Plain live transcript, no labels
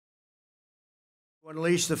To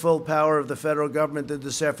unleash the full power of the federal government in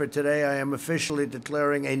this effort today, I am officially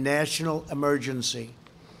declaring a national emergency.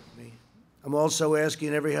 I'm also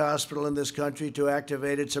asking every hospital in this country to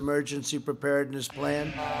activate its emergency preparedness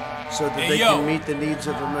plan so that they can meet the needs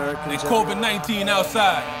of Americans. They COVID-19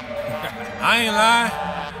 outside. I ain't lying.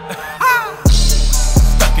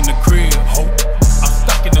 Stuck in the crib, hope. I'm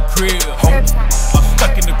stuck in the crib, hope. I'm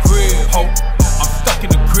stuck in the crib, hope. I'm stuck in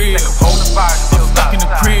the crib, hope. I'm stuck in the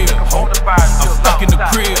crib, hope. I'm stuck in the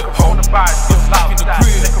crib, hope. I'm stuck in the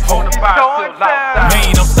crib, hope.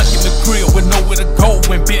 Man, I'm stuck in the crib with nowhere to go.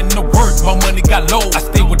 When been to work, my money got low. I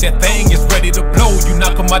stay with that thing, it's ready to blow. You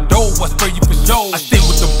knock on my door, I spray you for show. I stay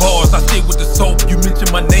with the bars, I stay with the soap. You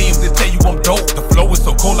mention my name, they tell you I'm dope. The flow is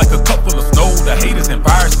so cold like a cup full of snow. The haters and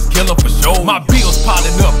viruses kill them for sure. My bills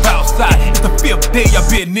piling up outside. It's the 5th day I've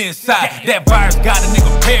been inside. That virus got a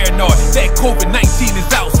nigga paranoid. That COVID-19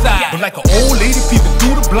 is outside. But like an old lady peeping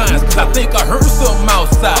through the blinds, cause I think I heard something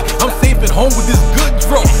outside. I'm safe at home with this good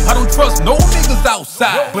drug. I don't trust no niggas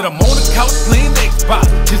outside. But I'm on the couch playing Xbox.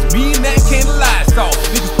 Just me and that can of Lysol.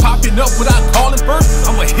 Niggas popping up without calling first.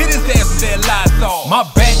 I'ma hit his ass with that Lysol. My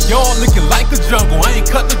backyard looking like a jungle. I ain't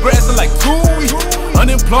cut the grass in like 2 weeks.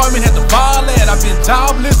 Unemployment had to file that. I've been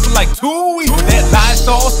jobless for like 2 weeks. That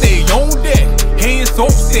Lysol stay on deck. Hand soap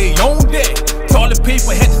stay on deck. Toilet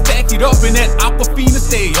paper had to stack it up and that Aquafina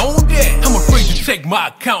stay on deck. I'm afraid to check my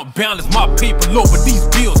account balance, my paper low, but these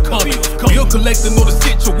bills coming. Bill collector know the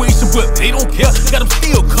situation, but they don't care, got them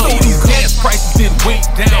still coming. These gas prices didn't wait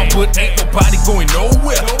down, but ain't nobody going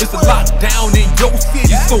nowhere. It's a lockdown in your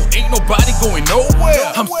city, so ain't nobody going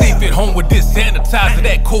nowhere. I'm safe at home with this sanitizer,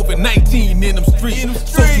 that COVID-19 in them streets.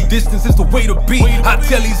 Social distance is the way to be. I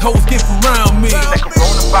tell these hoes get around me. That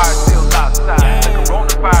coronavirus still outside. That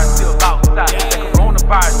coronavirus still outside. That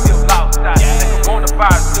coronavirus still outside. That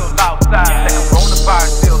coronavirus still outside. That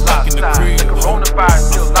coronavirus still outside. That coronavirus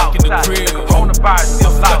still outside. That coronavirus still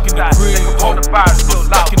outside. That coronavirus still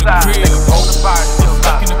outside. That coronavirus still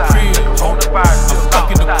outside. That coronavirus still outside.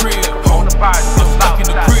 That coronavirus still outside.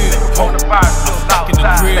 That coronavirus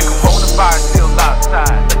still outside. That coronavirus still outside.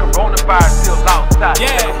 That coronavirus still outside.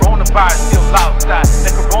 That coronavirus still outside.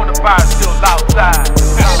 That coronavirus still outside.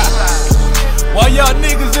 While y'all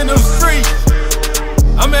niggas in them streets,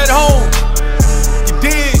 I'm at home. You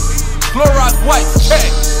dig? Clorox wipes check.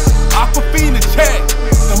 Aquafina check.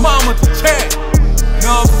 Thermometer check.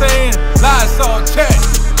 Know what I'm saying? Lysol check.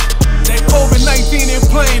 That COVID-19 ain't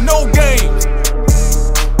playing no games.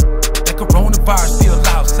 That coronavirus still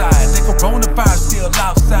outside. That coronavirus still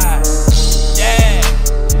outside. Yeah.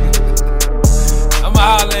 I'ma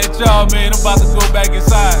holler at y'all, man. I'm about to go back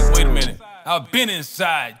inside. Wait a minute. I've been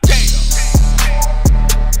inside.